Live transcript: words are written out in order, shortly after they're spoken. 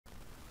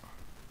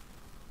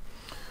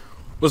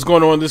What's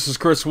going on? This is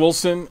Chris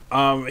Wilson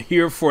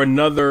here for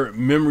another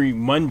Memory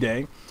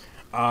Monday.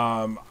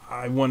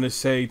 I want to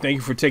say thank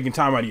you for taking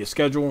time out of your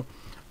schedule.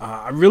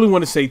 I really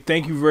want to say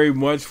thank you very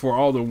much for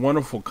all the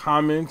wonderful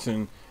comments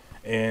and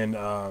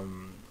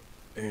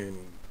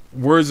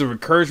words of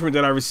encouragement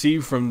that I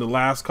received from the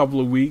last couple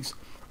of weeks.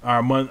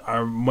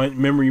 Our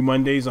Memory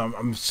Mondays.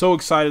 I'm so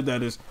excited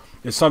that it's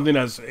something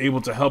that's able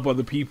to help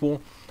other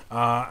people.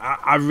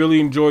 I really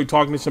enjoyed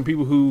talking to some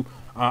people who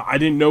I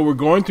didn't know were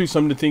going through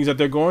some of the things that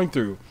they're going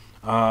through.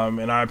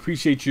 And I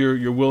appreciate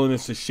your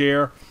willingness to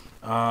share.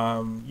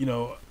 My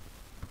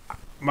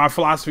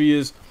philosophy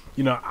is,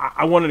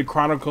 I wanted to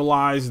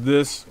chronicleize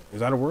this.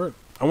 Is that a word?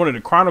 I wanted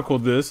to chronicle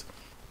this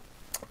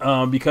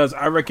because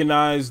I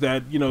recognize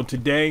that,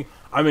 today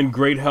I'm in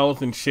great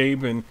health and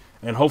shape, and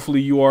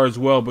hopefully you are as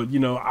well. But,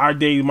 our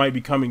day might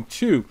be coming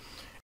too.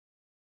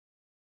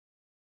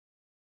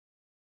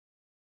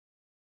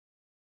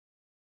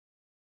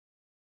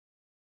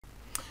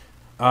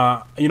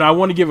 I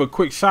want to give a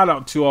quick shout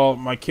out to all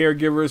my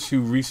caregivers who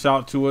reached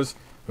out to us,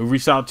 who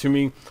reached out to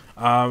me.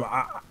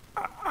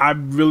 I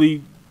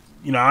really,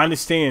 I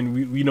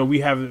understand. We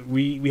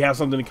have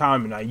something in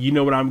common. You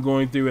know what I'm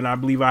going through, and I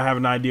believe I have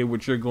an idea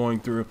what you're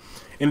going through.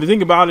 And the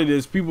thing about it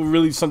is, people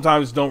really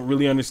sometimes don't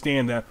really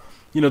understand that.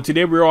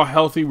 Today we're all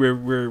healthy,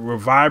 we're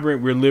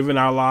vibrant, we're living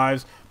our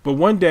lives, but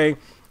one day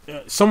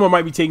someone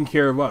might be taking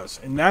care of us,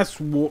 and that's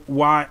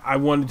why I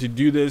wanted to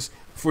do this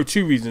for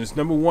two reasons.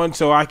 Number one,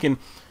 so I can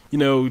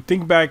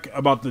think back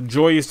about the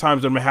joyous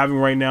times that I'm having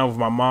right now with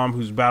my mom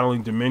who's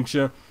battling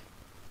dementia.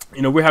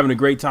 We're having a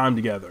great time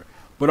together.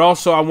 But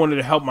also I wanted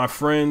to help my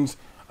friends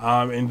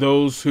and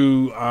those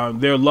who,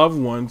 their loved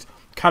ones,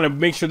 kind of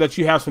make sure that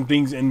you have some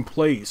things in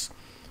place.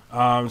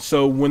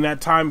 So when that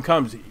time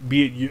comes,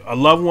 be it a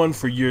loved one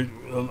for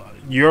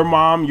your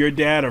mom, your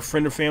dad, a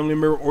friend or family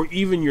member, or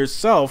even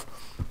yourself,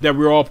 that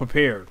we're all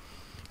prepared.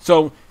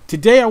 So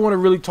today I want to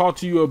really talk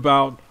to you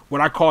about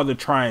what I call the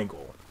triangle.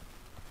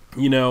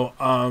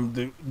 The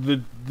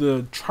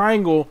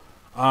triangle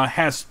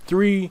has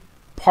three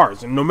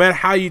parts, and no matter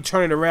how you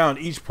turn it around,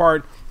 each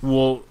part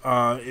will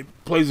it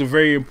plays a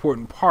very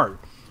important part.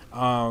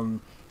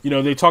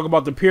 They talk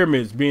about the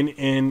pyramids being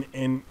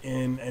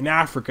in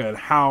Africa, and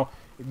how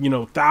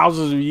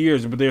thousands of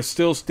years, but they're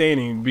still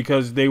standing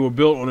because they were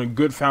built on a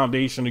good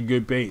foundation, a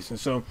good base.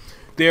 And so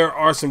there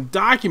are some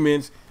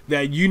documents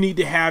that you need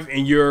to have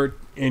in your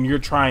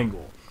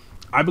triangle.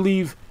 I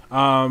believe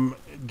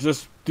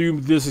just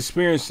through this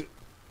experience,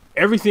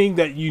 everything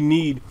that you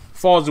need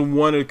falls in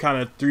one of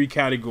kind of three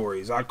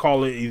categories. I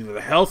call it either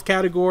the health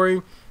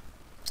category,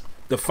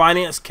 the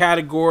finance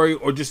category,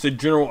 or just the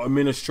general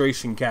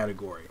administration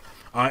category.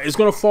 It's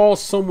going to fall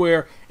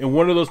somewhere in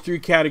one of those three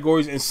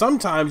categories, and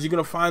sometimes you're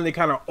going to find they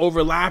kind of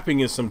overlapping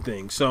in some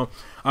things. So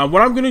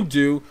what I'm going to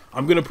do,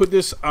 I'm going to put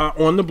this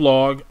on the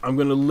blog. I'm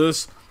going to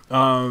list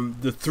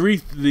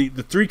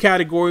the three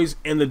categories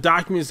and the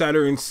documents that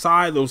are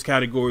inside those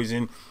categories,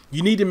 and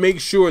you need to make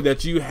sure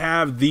that you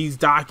have these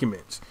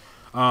documents.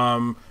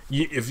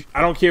 If I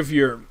don't care if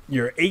you're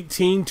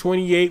 18,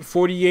 28,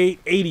 48,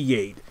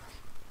 88,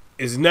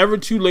 it's never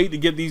too late to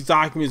get these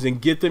documents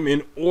and get them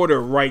in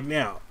order right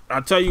now.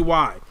 I'll tell you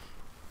why.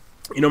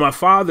 My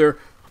father,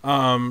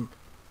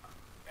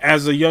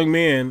 as a young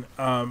man,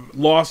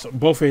 lost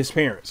both of his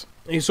parents,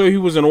 and so he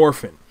was an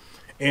orphan.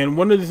 And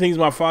one of the things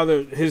my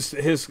father,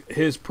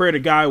 his prayer to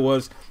God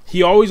was,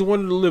 he always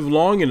wanted to live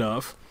long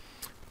enough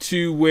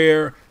to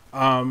where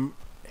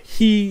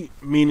he,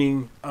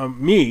 meaning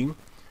me,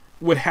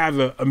 would have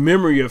a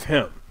memory of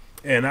him.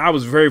 And I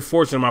was very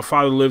fortunate. My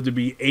father lived to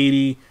be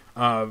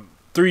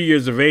 83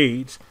 years of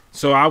age,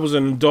 so I was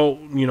an adult,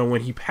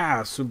 when he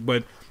passed.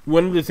 But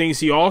one of the things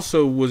he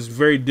also was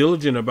very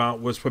diligent about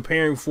was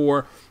preparing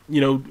for,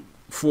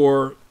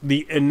 for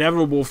the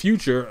inevitable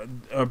future,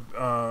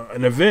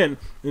 an event,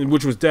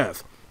 which was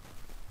death.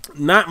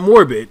 Not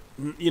morbid,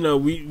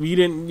 we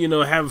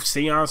didn't, have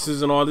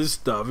seances and all this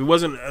stuff. It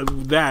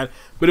wasn't that,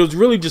 but it was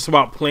really just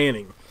about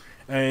planning.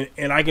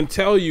 And I can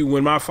tell you,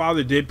 when my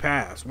father did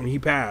pass, when he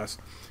passed,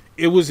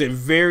 it was a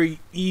very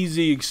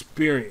easy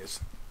experience.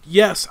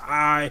 Yes,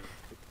 I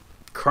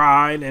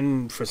cried,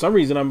 and for some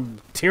reason I'm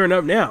tearing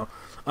up now.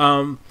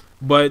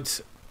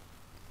 But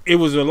it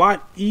was a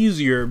lot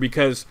easier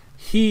because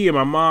he and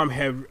my mom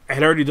had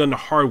already done the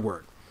hard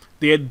work.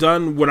 They had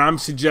done what I'm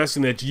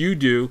suggesting that you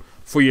do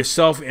for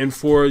yourself and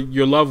for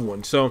your loved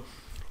one. So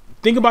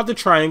think about the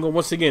triangle.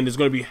 Once again, there's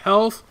going to be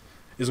health,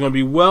 there's going to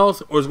be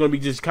wealth, or it's going to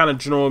be just kind of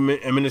general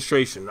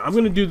administration. I'm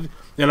going to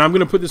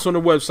put this on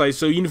the website.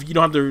 So even if you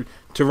don't have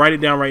to write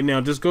it down right now,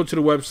 just go to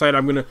the website.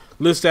 I'm going to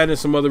list that and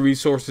some other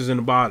resources in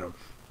the bottom.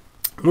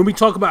 When we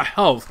talk about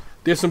health,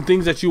 there's some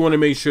things that you want to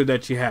make sure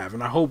that you have.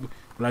 And I hope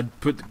when I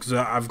because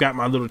I've got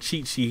my little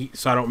cheat sheet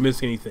so I don't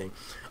miss anything.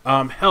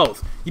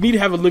 Health, you need to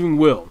have a living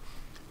will.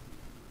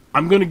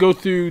 I'm going to go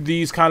through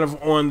these kind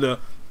of on the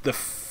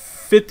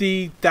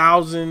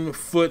 50,000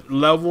 foot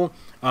level.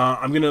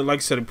 I'm going to, like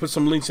I said, put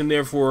some links in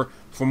there for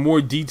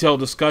more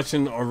detailed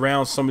discussion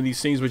around some of these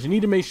things, but you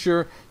need to make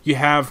sure you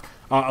have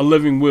a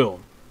living will.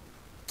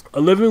 A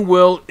living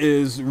will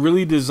is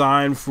really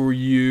designed for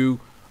you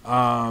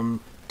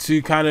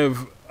to kind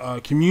of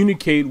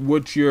communicate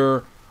what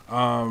your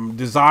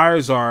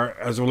desires are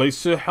as it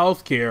relates to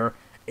healthcare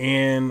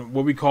and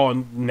what we call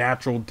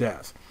natural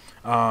death.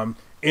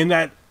 In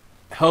that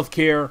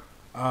healthcare,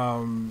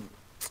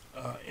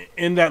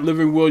 in that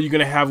living will, you're going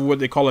to have what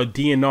they call a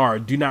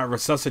DNR, do not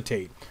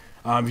resuscitate.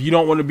 If you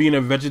don't want to be in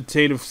a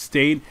vegetative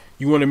state,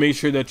 you want to make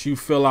sure that you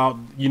fill out,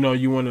 you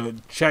want to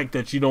check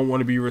that you don't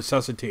want to be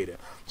resuscitated.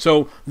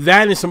 So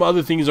that and some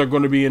other things are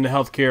going to be in the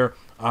healthcare,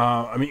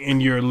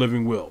 in your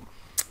living will.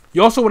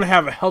 You also want to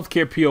have a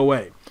healthcare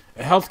POA,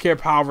 a healthcare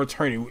power of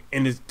attorney,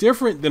 and it's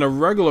different than a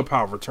regular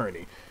power of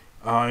attorney.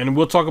 And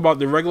we'll talk about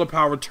the regular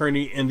power of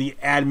attorney and the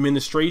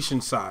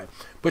administration side.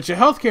 But your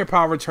healthcare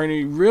power of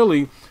attorney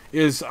really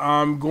is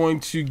going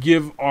to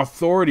give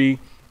authority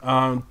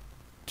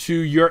to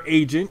your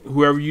agent,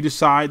 whoever you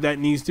decide that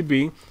needs to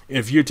be.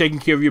 If you're taking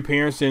care of your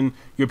parents, then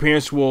your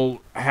parents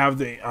will have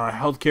the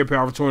healthcare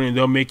power of attorney, and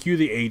they'll make you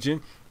the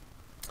agent.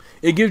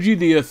 It gives you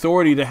the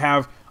authority to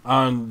have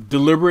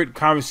deliberate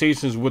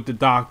conversations with the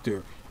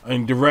doctor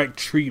and direct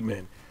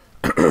treatment.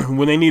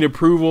 When they need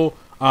approval,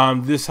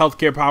 this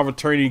healthcare power of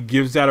attorney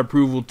gives that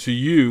approval to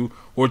you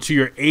or to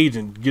your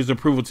agent, gives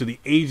approval to the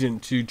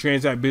agent to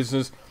transact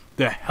business,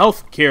 the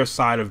healthcare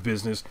side of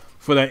business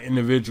for that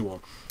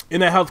individual. In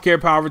that healthcare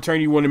power of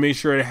attorney, you want to make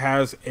sure it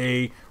has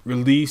a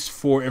release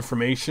for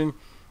information.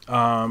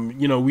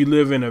 We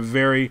live in a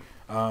very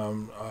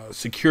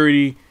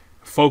security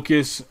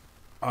focused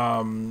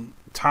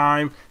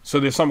time. So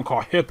there's something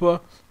called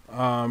HIPAA,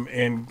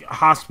 and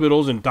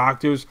hospitals and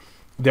doctors,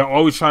 they're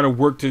always trying to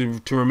work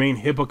to remain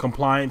HIPAA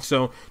compliant.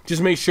 So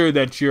just make sure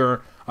that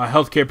your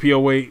healthcare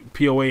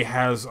POA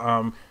has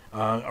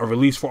a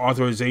release for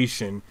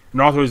authorization,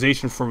 an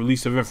authorization for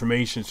release of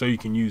information so you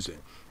can use it.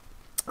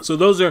 So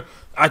those are,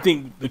 I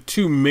think, the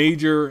two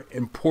major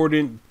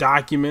important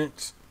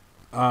documents,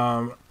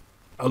 a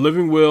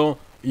living will,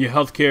 your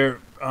healthcare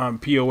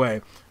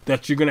POA,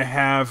 that you're going to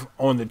have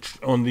on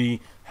the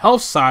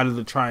health side of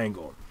the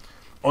triangle.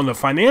 On the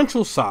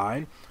financial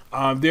side,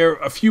 there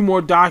are a few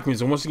more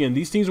documents, and once again,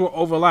 these things will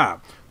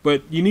overlap,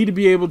 but you need to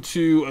be able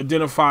to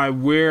identify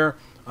where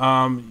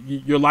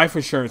your life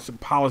insurance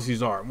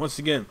policies are. Once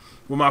again,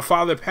 when my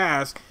father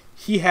passed,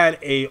 he had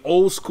a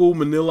old school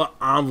manila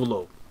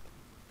envelope.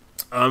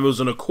 It was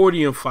an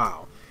accordion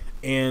file,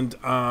 and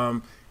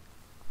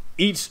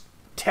each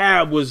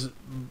tab was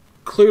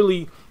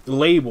clearly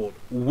labeled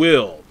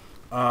will,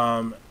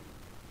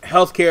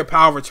 healthcare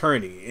power of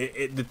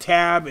attorney, the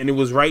tab, and it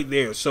was right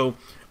there. So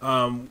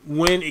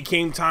when it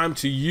came time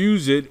to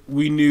use it,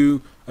 we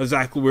knew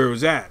exactly where it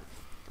was at.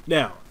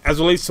 Now, as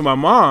it relates to my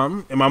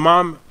mom, and my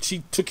mom,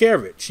 she took care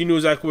of it. She knew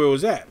exactly where it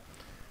was at.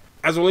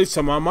 As it relates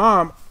to my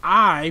mom,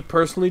 I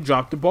personally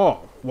dropped the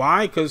ball.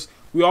 Why? Because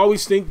we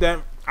always think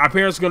that our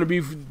parents are going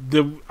to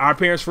be our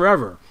parents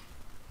forever.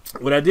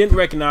 What I didn't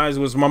recognize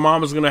was my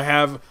mom was going to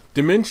have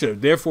dementia.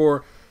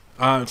 Therefore,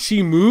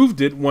 she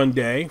moved it one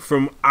day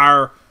from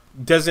our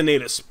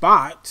designated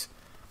spot.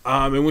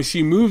 And when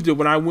she moved it,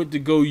 when I went to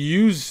go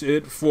use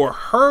it for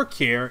her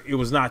care, it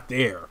was not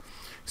there.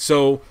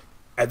 So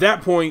at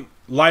that point,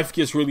 life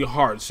gets really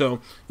hard.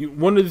 So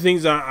one of the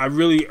things I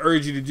really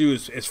urge you to do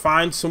is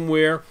find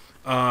somewhere,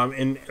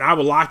 and I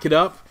will lock it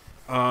up.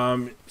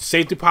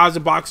 Safe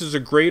deposit boxes are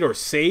great, or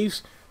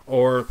safes,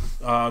 or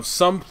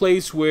some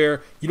place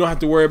where you don't have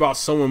to worry about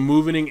someone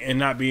moving it and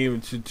not being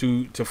able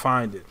to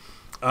find it.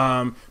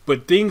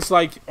 But things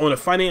like on the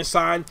finance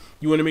side,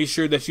 you want to make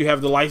sure that you have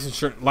the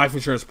life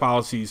insurance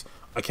policies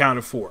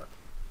accounted for.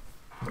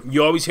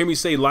 You always hear me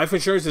say life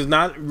insurance is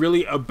not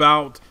really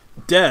about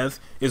death,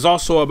 it's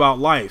also about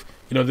life.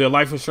 There are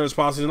life insurance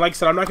policies. And like I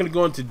said, I'm not going to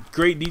go into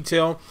great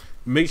detail.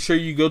 Make sure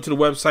you go to the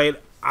website.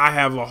 I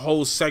have a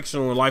whole section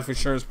on life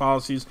insurance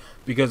policies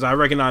because I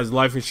recognize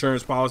life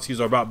insurance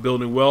policies are about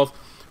building wealth.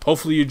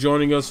 Hopefully you're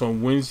joining us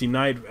on Wednesday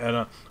night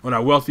on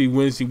our Wealthy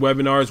Wednesday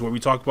webinars where we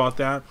talk about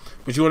that.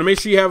 But you want to make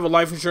sure you have a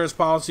life insurance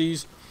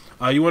policies.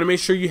 You want to make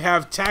sure you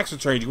have tax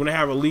returns. You want to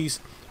have at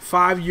least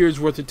 5 years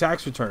worth of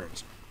tax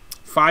returns.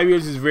 5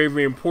 years is very,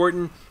 very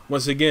important.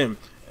 Once again,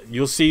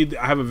 you'll see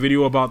I have a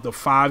video about the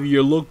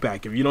 5-year look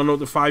back. If you don't know what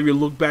the 5-year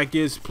look back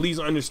is, please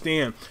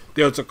understand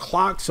there's a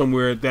clock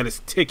somewhere that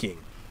is ticking.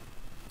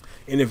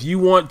 And if you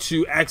want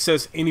to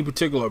access any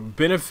particular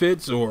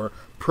benefits or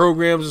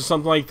programs or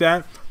something like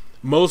that,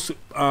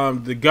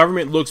 the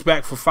government looks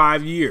back for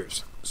 5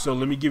 years. So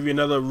let me give you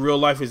another real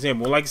life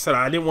example. Like I said,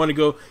 I didn't want to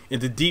go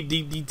into deep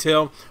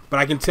detail, but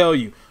I can tell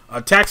you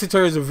tax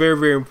returns are very,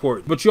 very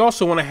important. But you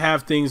also want to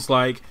have things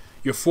like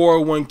your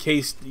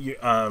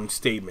 401k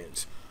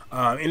statements.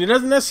 And it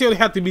doesn't necessarily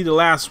have to be the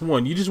last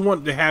one. You just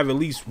want to have at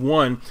least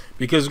one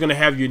because it's going to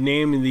have your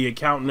name and the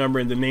account number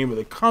and the name of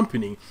the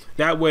company.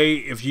 That way,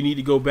 if you need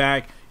to go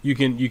back, you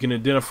can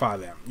identify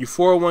that. Your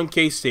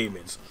 401k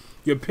statements,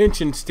 your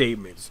pension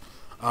statements,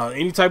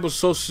 any type of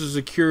Social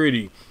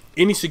Security,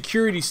 any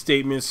security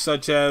statements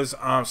such as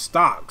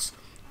stocks,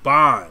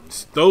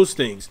 bonds, those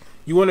things.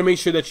 You want to make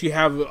sure that you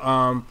have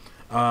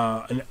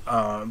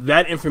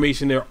that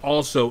information there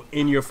also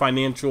in your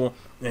financial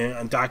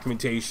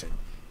documentation.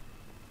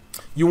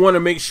 You want to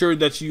make sure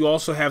that you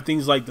also have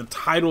things like the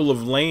title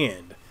of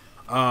land,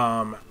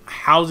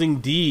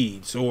 housing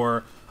deeds,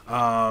 or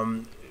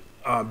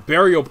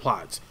burial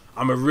plots.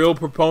 I'm a real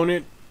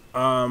proponent,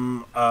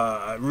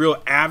 a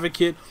real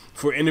advocate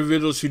for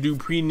individuals who do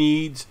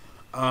pre-needs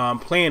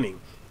planning.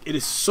 It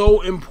is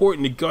so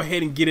important to go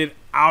ahead and get it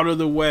out of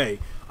the way.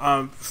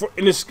 And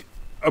it's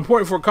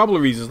important for a couple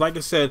of reasons. Like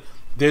I said,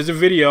 there's a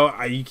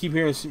video. You keep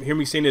hearing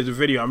me saying there's a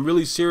video. I'm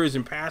really serious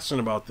and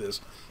passionate about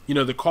this. You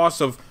know, the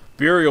cost of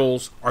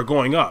burials are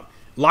going up.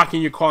 Lock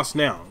in your costs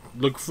now.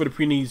 Look for the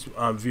pre-needs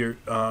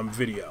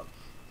video.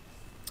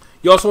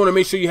 You also want to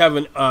make sure you have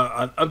an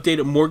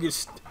updated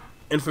mortgage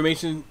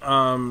information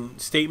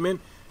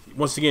statement.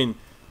 Once again,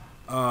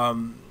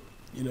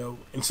 you know,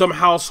 in some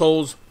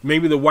households,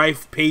 maybe the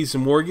wife pays the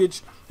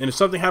mortgage, and if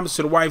something happens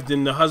to the wife,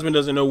 then the husband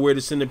doesn't know where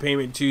to send the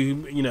payment to.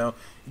 You know,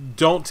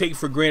 don't take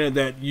for granted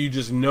that you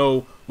just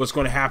know what's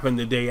going to happen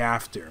the day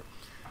after.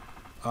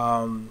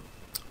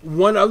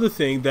 One other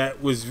thing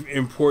that was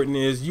important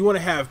is you want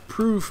to have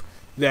proof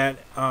that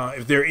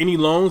if there are any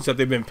loans, that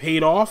they've been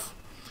paid off,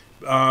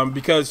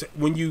 because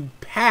when you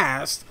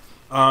pass,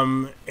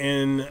 an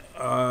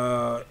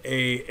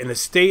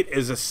estate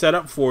is a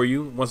setup for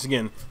you. Once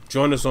again,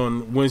 join us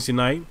on Wednesday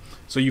night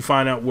so you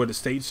find out what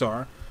estates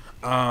are.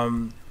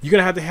 You're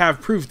gonna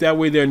have proof. That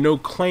way, there are no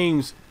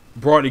claims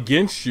brought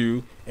against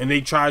you, and they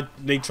try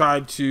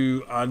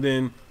to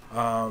then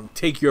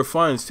take your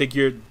funds, take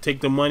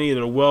the money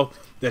or the wealth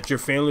that your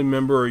family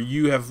member or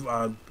you have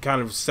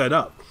kind of set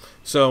up.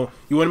 So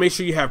you want to make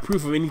sure you have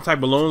proof of any type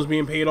of loans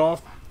being paid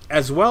off,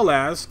 as well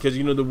as, because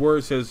you know the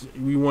word says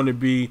we want to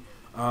be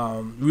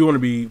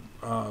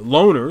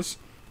loaners.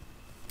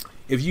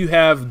 If you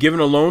have given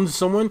a loan to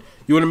someone,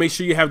 you want to make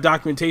sure you have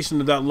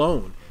documentation of that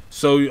loan,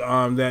 so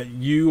that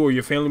you or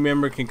your family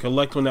member can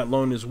collect on that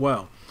loan as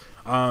well.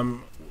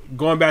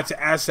 Going back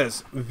to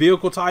assets,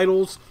 vehicle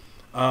titles,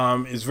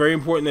 it's very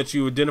important that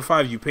you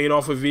identify if you paid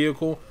off a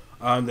vehicle,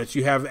 that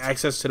you have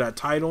access to that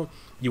title.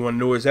 You want to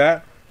know where it's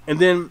at. And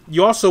then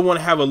you also want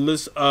to have a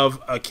list of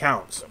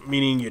accounts,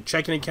 meaning your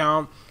checking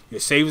account,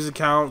 your savings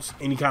accounts,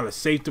 any kind of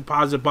safe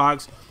deposit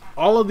box.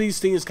 All of these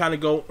things kind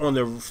of go on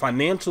the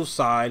financial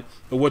side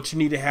of what you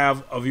need to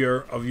have of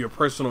your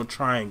personal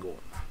triangle.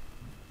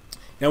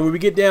 Now, when we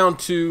get down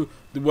to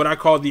what I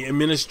call the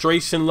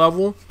administration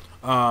level,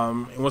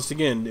 and once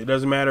again, it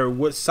doesn't matter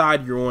what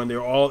side you're on,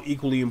 they're all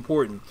equally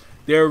important.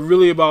 There are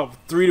really about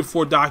 3 to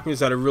 4 documents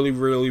that are really,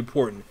 really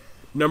important.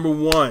 Number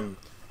one,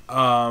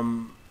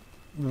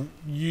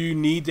 you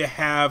need to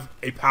have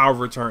a power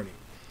of attorney.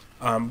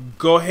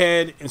 Go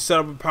ahead and set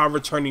up a power of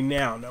attorney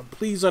now. Now,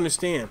 please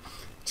understand,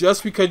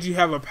 just because you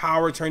have a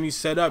power of attorney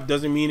set up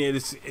doesn't mean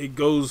it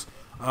goes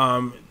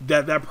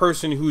that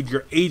person who's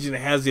your agent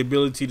has the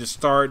ability to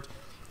start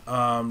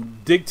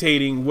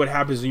dictating what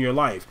happens in your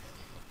life.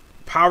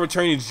 Power of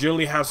attorneys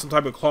generally have some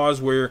type of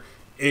clause where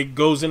it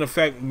goes in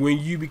effect when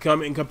you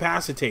become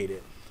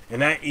incapacitated,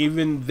 and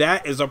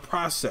that is a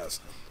process.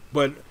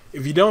 But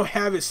if you don't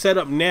have it set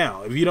up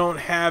now, if you don't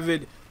have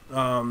it,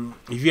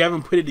 if you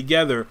haven't put it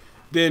together,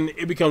 then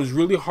it becomes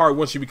really hard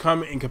once you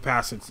become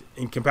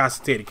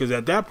incapacitated. Because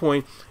at that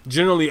point,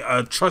 generally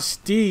a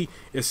trustee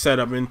is set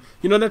up, and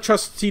you know that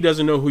trustee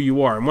doesn't know who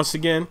you are. And once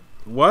again,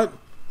 what?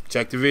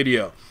 Check the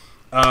video.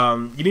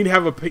 You need to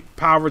have a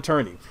power of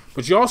attorney,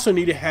 but you also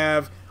need to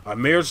have a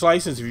marriage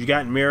license. If you've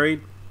gotten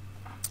married,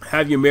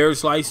 have your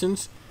marriage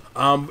license.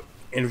 And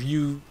if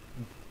you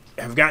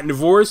have gotten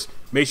divorced,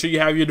 make sure you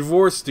have your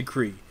divorce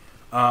decree.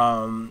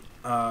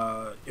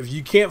 If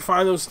you can't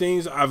find those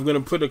things, I'm going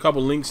to put a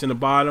couple links in the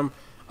bottom.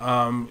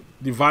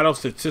 The vital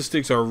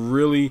statistics are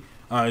really,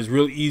 it's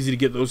really easy to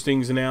get those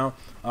things now.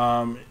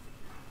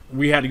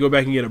 We had to go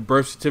back and get a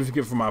birth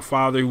certificate for my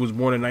father, who was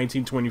born in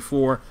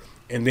 1924,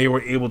 and they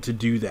were able to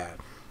do that.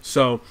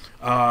 So,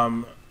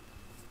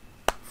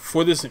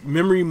 for this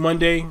Memory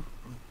Monday,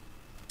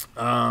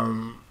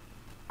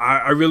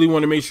 I really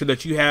want to make sure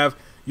that you have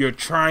your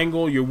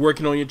triangle. You're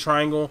working on your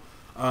triangle,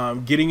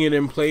 getting it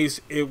in place.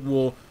 It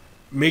will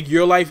make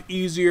your life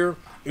easier.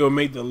 It will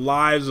make the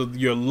lives of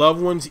your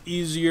loved ones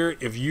easier.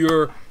 If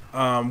you're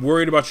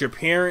worried about your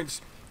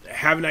parents,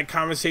 having that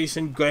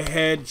conversation, go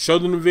ahead, show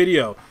them the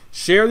video.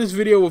 Share this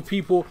video with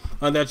people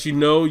that you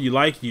know, you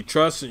like, you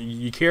trust, and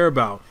you care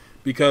about.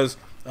 Because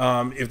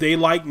if they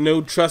like,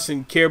 know, trust,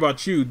 and care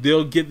about you,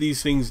 they'll get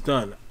these things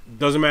done.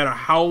 Doesn't matter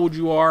how old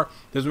you are.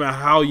 Doesn't matter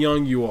how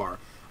young you are.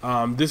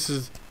 This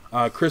is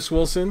Chris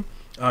Wilson.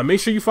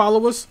 Make sure you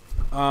follow us.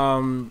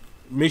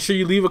 Make sure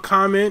you leave a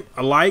comment,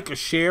 a like, a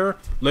share.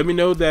 Let me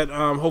know that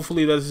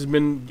hopefully this has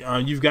been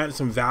you've gotten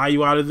some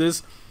value out of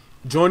this.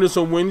 Join us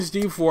on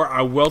Wednesday for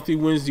our Wealthy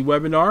Wednesday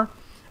webinar,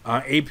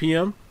 8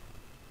 p.m.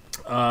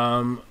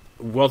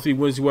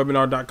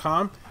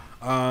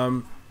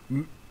 WealthyWednesdayWebinar.com.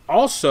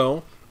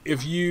 Also,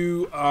 if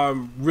you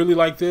really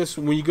like this,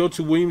 when you go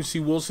to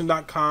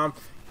WilliamCWilson.com,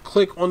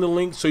 click on the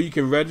link so you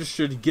can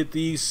register to get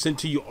these sent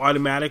to you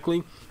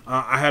automatically.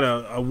 I had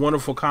a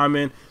wonderful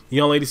comment. The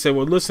young lady said,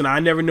 well, listen, I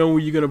never know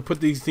when you're going to put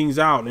these things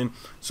out. And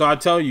so I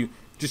tell you,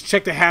 just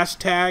check the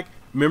hashtag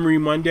Memory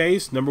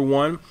Mondays, number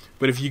one.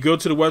 But if you go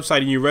to the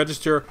website and you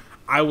register,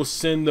 I will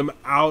send them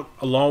out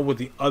along with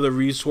the other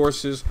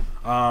resources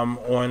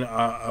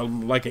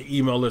on like an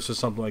email list or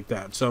something like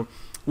that. So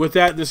with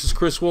that, this is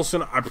Chris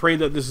Wilson. I pray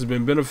that this has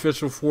been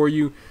beneficial for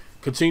you.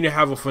 Continue to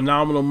have a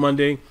phenomenal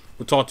Monday.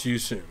 We'll talk to you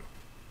soon.